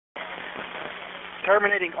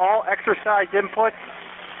terminating all exercise inputs.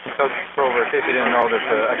 So, Grover, in case you didn't know, there's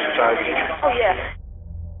exercise. Oh, yes.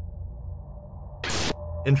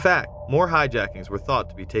 In fact, more hijackings were thought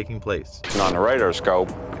to be taking place. It's on the radar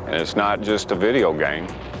scope, and it's not just a video game.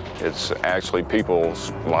 It's actually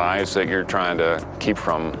people's lives that you're trying to keep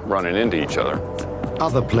from running into each other.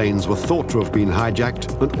 Other planes were thought to have been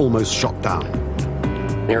hijacked and almost shot down.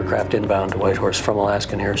 An aircraft inbound to Whitehorse from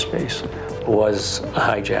Alaskan airspace was a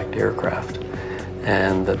hijacked aircraft,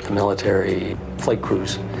 and that the military flight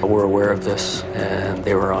crews were aware of this, and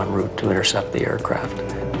they were en route to intercept the aircraft.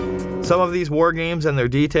 Some of these war games and their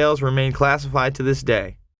details remain classified to this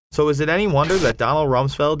day. So is it any wonder that Donald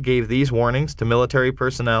Rumsfeld gave these warnings to military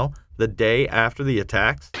personnel the day after the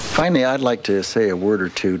attacks? Finally, I'd like to say a word or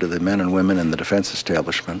two to the men and women in the defense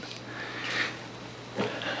establishment,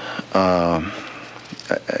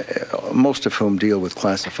 most of whom deal with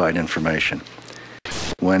classified information.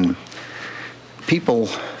 When people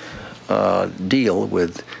deal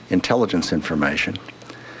with intelligence information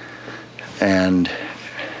and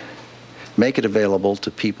make it available to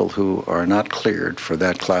people who are not cleared for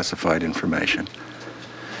that classified information,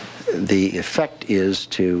 the effect is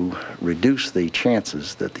to reduce the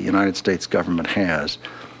chances that the United States government has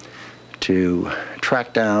to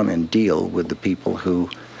track down and deal with the people who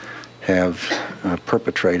have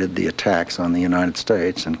perpetrated the attacks on the United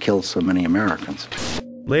States and killed so many Americans.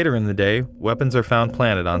 Later in the day, weapons are found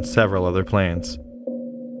planted on several other planes.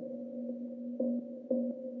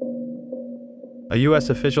 A U.S.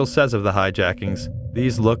 official says of the hijackings,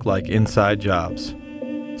 these look like inside jobs.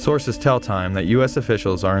 Sources tell Time that U.S.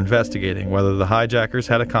 officials are investigating whether the hijackers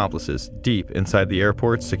had accomplices deep inside the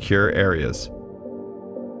airport's secure areas.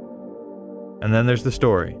 And then there's the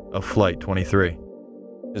story of Flight 23.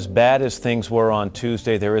 As bad as things were on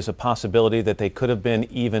Tuesday, there is a possibility that they could have been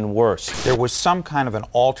even worse. There was some kind of an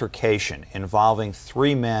altercation involving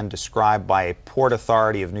 3 men described by a Port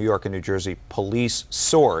Authority of New York and New Jersey police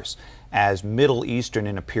source as Middle Eastern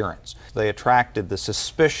in appearance. They attracted the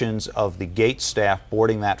suspicions of the gate staff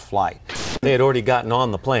boarding that flight. They had already gotten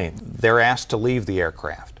on the plane. They're asked to leave the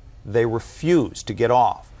aircraft. They refuse to get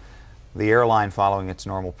off. The airline, following its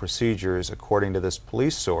normal procedures, according to this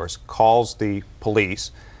police source, calls the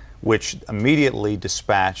police, which immediately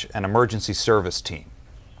dispatch an emergency service team.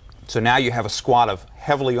 So now you have a squad of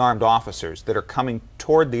heavily armed officers that are coming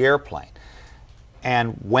toward the airplane.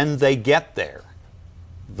 And when they get there,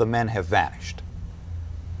 the men have vanished.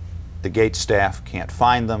 The gate staff can't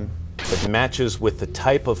find them. It matches with the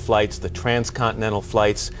type of flights, the transcontinental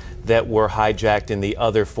flights that were hijacked in the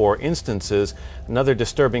other 4 instances. Another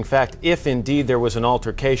disturbing fact, if indeed there was an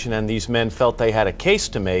altercation and these men felt they had a case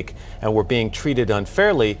to make and were being treated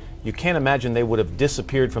unfairly, you can't imagine they would have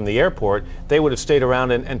disappeared from the airport. They would have stayed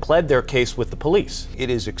around and pled their case with the police. It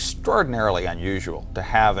is extraordinarily unusual to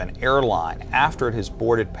have an airline, after it has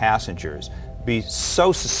boarded passengers, be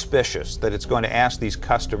so suspicious that it's going to ask these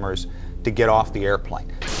customers to get off the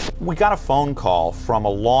airplane. We got a phone call from a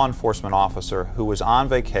law enforcement officer who was on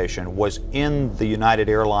vacation, was in the United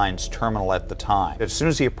Airlines terminal at the time. As soon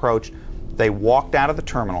as he approached, they walked out of the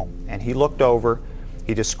terminal and he looked over.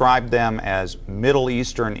 He described them as Middle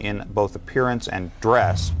Eastern in both appearance and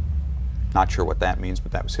dress. Not sure what that means,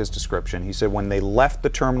 but that was his description. He said when they left the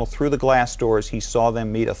terminal through the glass doors, he saw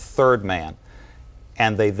them meet a 3rd man,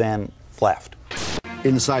 and they then left.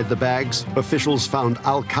 Inside the bags, officials found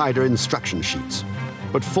Al-Qaeda instruction sheets,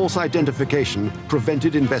 but false identification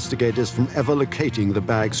prevented investigators from ever locating the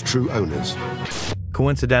bag's true owners.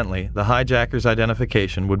 Coincidentally, the hijackers'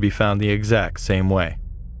 identification would be found the exact same way.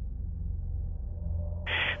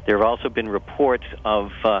 There have also been reports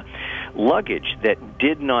of luggage that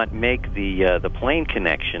did not make the plane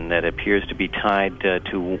connection that appears to be tied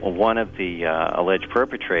to one of the alleged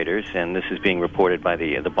perpetrators, and this is being reported by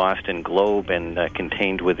the Boston Globe, and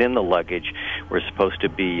contained within the luggage were supposed to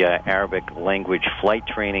be Arabic language flight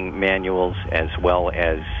training manuals as well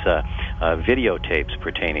as videotapes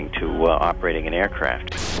pertaining to operating an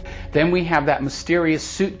aircraft. Then we have that mysterious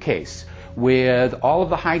suitcase with all of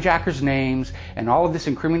the hijackers' names and all of this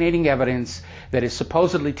incriminating evidence that is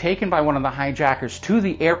supposedly taken by one of the hijackers to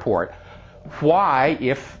the airport. Why,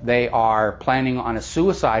 if they are planning on a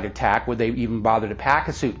suicide attack, would they even bother to pack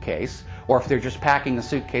a suitcase? Or if they're just packing a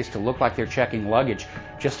suitcase to look like they're checking luggage,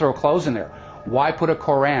 just throw clothes in there. Why put a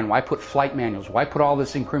Koran? Why put flight manuals? Why put all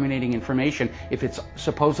this incriminating information if it's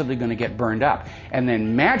supposedly going to get burned up? And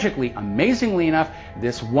then magically, amazingly enough,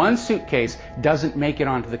 this one suitcase doesn't make it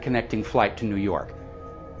onto the connecting flight to New York.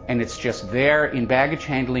 And it's just there in baggage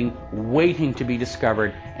handling, waiting to be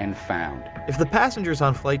discovered and found. If the passengers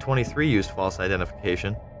on Flight 23 used false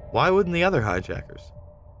identification, why wouldn't the other hijackers?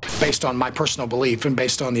 Based on my personal belief and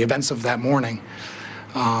based on the events of that morning,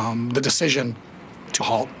 the decision to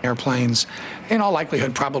halt airplanes, in all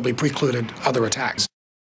likelihood, probably precluded other attacks.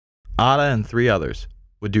 Atta and 3 others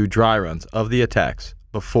would do dry runs of the attacks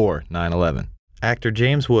before 9/11. Actor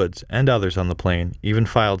James Woods and others on the plane even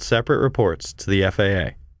filed separate reports to the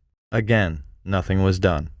FAA. Again, nothing was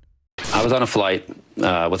done. I was on a flight,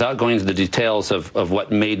 without going into the details of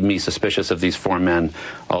what made me suspicious of these 4 men,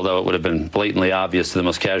 although it would have been blatantly obvious to the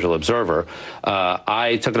most casual observer,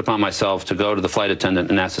 I took it upon myself to go to the flight attendant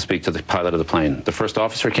and ask to speak to the pilot of the plane. The first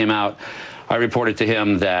officer came out. I reported to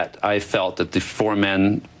him that I felt that the 4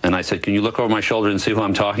 men, and I said, can you look over my shoulder and see who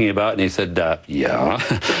I'm talking about? And he said, yeah.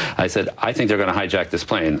 I said, I think they're going to hijack this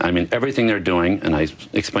plane. I mean, everything they're doing, and I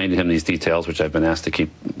explained to him these details, which I've been asked to keep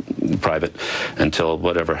private until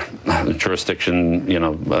whatever jurisdiction,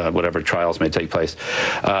 whatever trials may take place.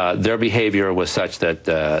 Their behavior was such that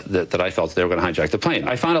that I felt they were going to hijack the plane.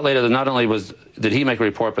 I found out later that not only did he make a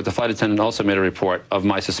report, but the flight attendant also made a report of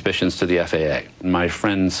my suspicions to the FAA. My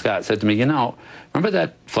friend Scott said to me, remember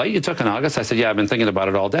that flight you took in August? I said, yeah, I've been thinking about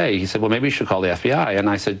it all day. He said, well, maybe you should call the FBI. And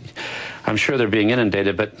I said, I'm sure they're being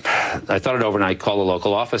inundated, but I thought it over and I called the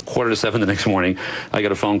local office. 6:45 the next morning, I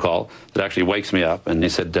get a phone call that actually wakes me up, and he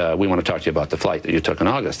said, we want to talk to you about the flight that you took in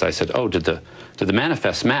August. I said, oh, did the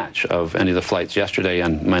manifest match of any of the flights yesterday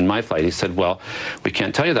and my flight? He said, well, we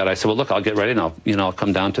can't tell you that. I said, well, look, I'll get ready and I'll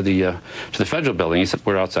come down to the federal building. He said,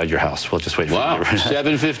 we're outside your house. We'll just wait for you. Wow,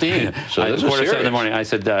 7:15. So this is 6:45 in the morning. I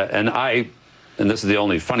said, and this is the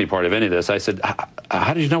only funny part of any of this, I said,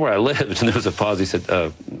 how did you know where I lived? And there was a pause. He said,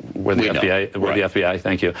 we're the FBI. We're the FBI,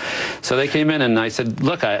 thank you. So they came in and I said,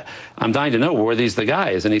 look, I'm dying to know, were these the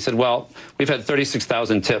guys? And he said, well, we've had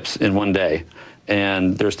 36,000 tips in one day.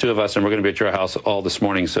 And there's 2 of us, and we're going to be at your house all this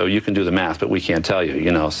morning, so you can do the math, but we can't tell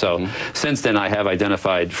you, So since then, I have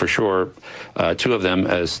identified for sure 2 of them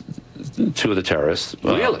as 2 of the terrorists.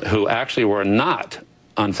 Really? Who actually were not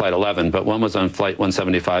on Flight 11, but one was on Flight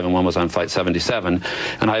 175 and one was on Flight 77.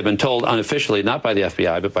 And I've been told unofficially, not by the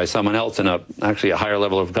FBI, but by someone else in actually a higher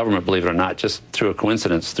level of government, believe it or not, just through a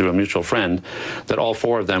coincidence, through a mutual friend, that all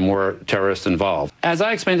 4 of them were terrorists involved. As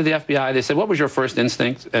I explained to the FBI, they said, what was your first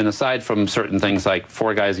instinct? And aside from certain things like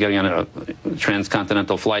 4 guys getting on a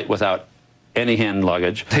transcontinental flight without any hand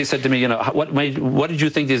luggage, they said to me, what did you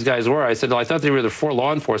think these guys were? I said, well, I thought they were either 4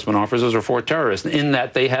 law enforcement officers or 4 terrorists, in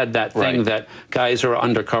that they had that thing that guys who are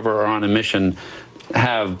undercover or on a mission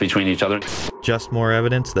have between each other. Just more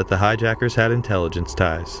evidence that the hijackers had intelligence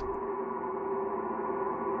ties.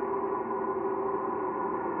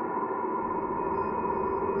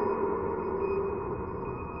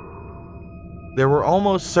 There were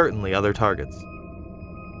almost certainly other targets.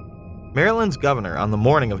 Maryland's governor, on the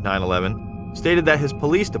morning of 9/11, stated that his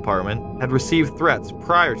police department had received threats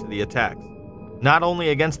prior to the attacks, not only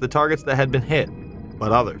against the targets that had been hit,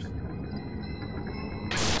 but others.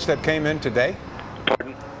 That came in today?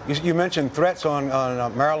 Pardon? You mentioned threats on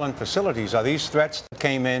Maryland facilities. Are these threats that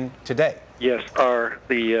came in today? Yes.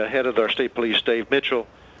 The head of our state police, Dave Mitchell,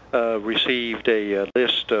 received a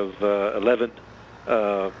list of 11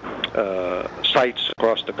 sites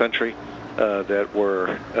across the country that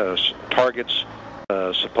were targets.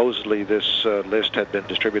 Supposedly this list had been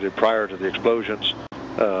distributed prior to the explosions.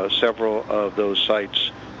 Several of those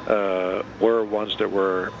sites were ones that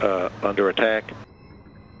were under attack.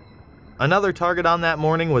 Another target on that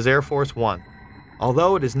morning was Air Force One.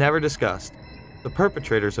 Although it is never discussed, the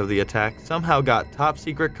perpetrators of the attack somehow got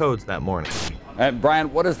top-secret codes that morning.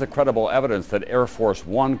 Brian, what is the credible evidence that Air Force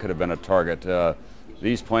One could have been a target?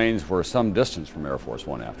 These planes were some distance from Air Force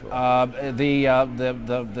One after all.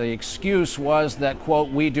 The excuse was that, quote,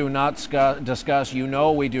 we do not discuss,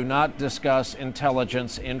 we do not discuss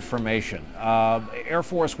intelligence information. Air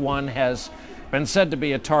Force One has been said to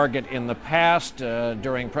be a target in the past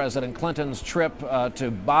during President Clinton's trip to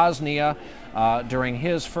Bosnia during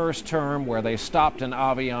his first term, where they stopped an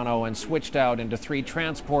Aviano and switched out into 3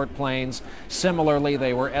 transport planes. Similarly,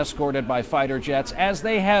 they were escorted by fighter jets, as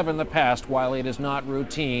they have in the past, while it is not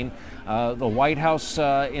routine. The White House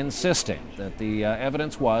insisting that the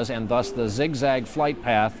evidence was, and thus the zigzag flight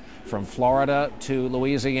path from Florida to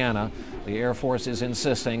Louisiana, the Air Force is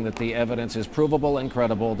insisting that the evidence is provable and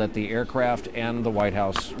credible that the aircraft and the White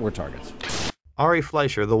House were targets. Ari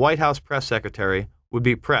Fleischer, the White House press secretary, would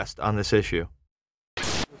be pressed on this issue.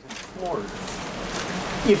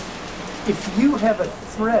 If you have a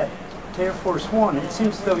threat to Air Force One, it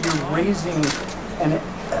seems as though you're raising an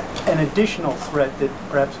additional threat that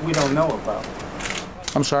perhaps we don't know about.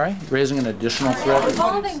 I'm sorry? Raising an additional threat?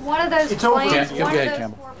 Involving one of those planes, one of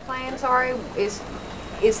those 4 planes, Ari,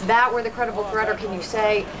 is that where the credible threat, or can you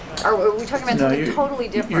say Are we talking about something totally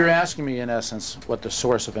different? You're asking me, in essence, what the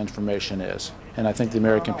source of information is. And I think the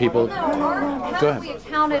American people... No, how we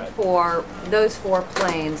accounted for those 4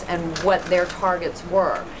 planes and what their targets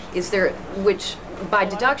were? Is there, which by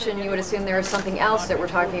deduction you would assume there is something else that we're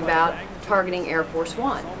talking about targeting Air Force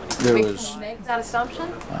One. There we was... make that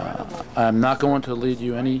assumption? I'm not going to lead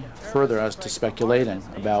you any further as to speculating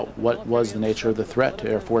about what was the nature of the threat to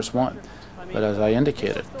Air Force One. But as I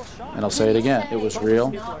indicated, and I'll say it again, it was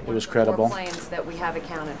real, it was credible. Planes that we have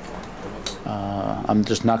accounted for. I'm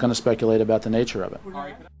just not going to speculate about the nature of it.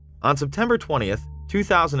 On September 20th,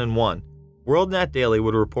 2001, WorldNet Daily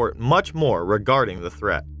would report much more regarding the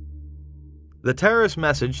threat. The terrorist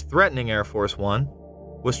message threatening Air Force One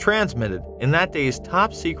was transmitted in that day's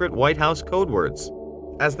top-secret White House code words.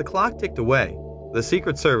 As the clock ticked away, the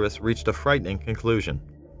Secret Service reached a frightening conclusion.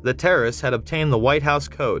 The terrorists had obtained the White House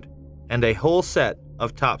code and a whole set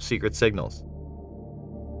of top-secret signals.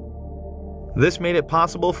 This made it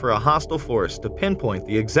possible for a hostile force to pinpoint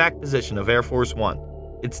the exact position of Air Force One,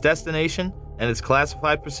 its destination, and its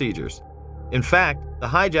classified procedures. In fact, the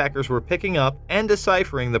hijackers were picking up and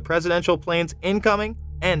deciphering the presidential plane's incoming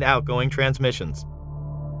and outgoing transmissions.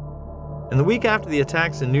 In the week after the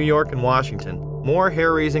attacks in New York and Washington, more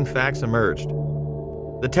hair-raising facts emerged.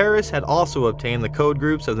 The terrorists had also obtained the code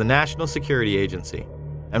groups of the National Security Agency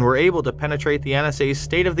and were able to penetrate the NSA's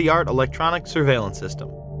state-of-the-art electronic surveillance system.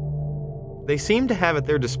 They seemed to have at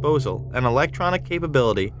their disposal an electronic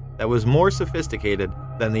capability that was more sophisticated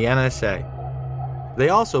than the NSA. They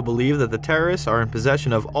also believe that the terrorists are in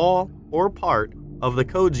possession of all or part of the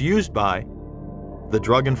codes used by the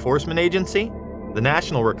Drug Enforcement Agency, the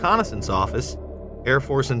National Reconnaissance Office, Air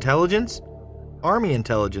Force Intelligence, Army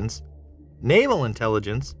Intelligence, Naval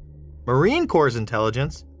Intelligence, Marine Corps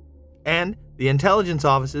Intelligence, and the intelligence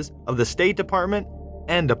offices of the State Department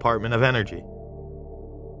and Department of Energy.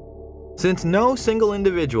 Since no single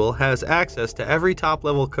individual has access to every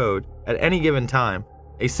top-level code at any given time,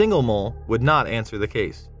 a single mole would not answer the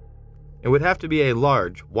case. It would have to be a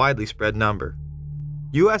large, widely spread number.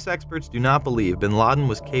 U.S. experts do not believe bin Laden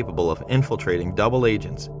was capable of infiltrating double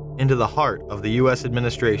agents into the heart of the U.S.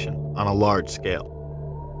 administration on a large scale.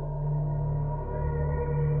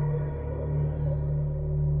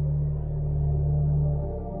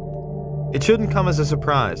 It shouldn't come as a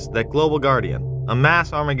surprise that Global Guardian, a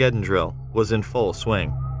mass Armageddon drill, was in full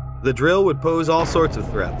swing. The drill would pose all sorts of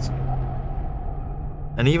threats,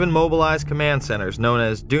 and even mobilize command centers known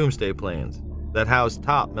as doomsday planes that housed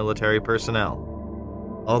top military personnel.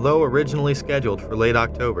 Although originally scheduled for late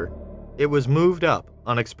October, it was moved up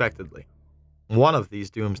unexpectedly. One of these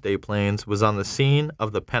doomsday planes was on the scene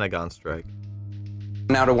of the Pentagon strike.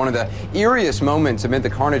 Now to one of the eeriest moments amid the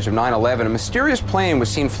carnage of 9/11, a mysterious plane was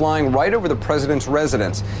seen flying right over the president's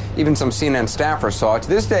residence. Even some CNN staffers saw it. To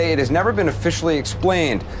this day, it has never been officially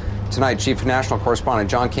explained. Tonight, Chief National Correspondent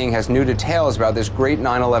John King has new details about this great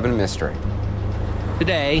 9/11 mystery.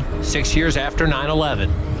 Today, 6 years after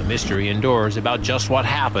 9/11, the mystery endures about just what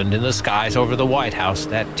happened in the skies over the White House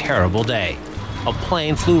that terrible day. A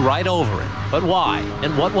plane flew right over it, but why,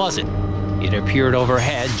 and what was it? It appeared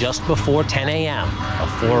overhead just before 10 a.m., a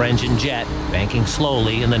 4-engine jet banking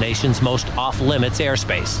slowly in the nation's most off-limits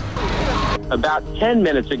airspace. About 10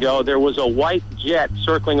 minutes ago, there was a white jet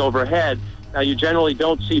circling overhead. Now, you generally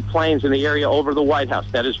don't see planes in the area over the White House.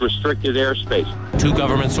 That is restricted airspace. Two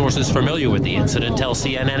government sources familiar with the incident tell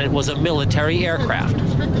CNN it was a military aircraft,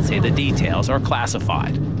 but say the details are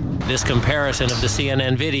classified. This comparison of the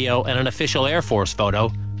CNN video and an official Air Force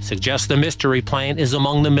photo suggests the mystery plane is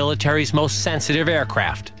among the military's most sensitive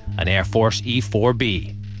aircraft, an Air Force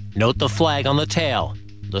E-4B. Note the flag on the tail,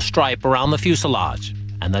 the stripe around the fuselage,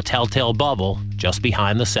 and the telltale bubble just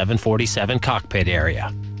behind the 747 cockpit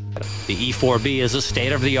area. The E-4B is a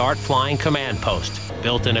state-of-the-art flying command post,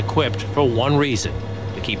 built and equipped for one reason: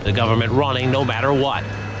 to keep the government running no matter what,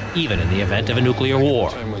 even in the event of a nuclear war.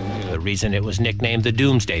 The reason it was nicknamed the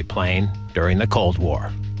Doomsday Plane during the Cold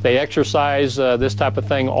War. They exercise this type of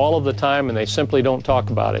thing all of the time, and they simply don't talk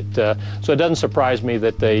about it. So it doesn't surprise me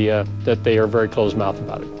that they are very closed-mouthed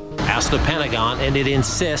about it. Ask the Pentagon, and it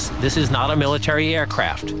insists this is not a military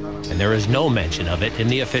aircraft, and there is no mention of it in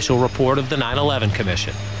the official report of the 9/11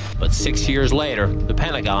 Commission. But 6 years later, the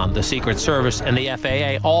Pentagon, the Secret Service, and the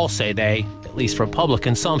FAA all say they, at least for public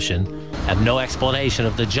consumption, have no explanation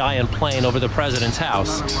of the giant plane over the president's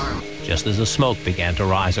house, just as the smoke began to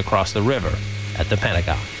rise across the river at the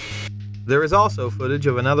Pentagon. There is also footage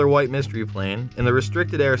of another white mystery plane in the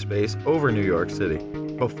restricted airspace over New York City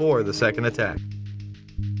before the second attack,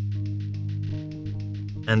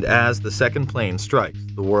 and as the second plane strikes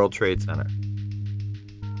the World Trade Center.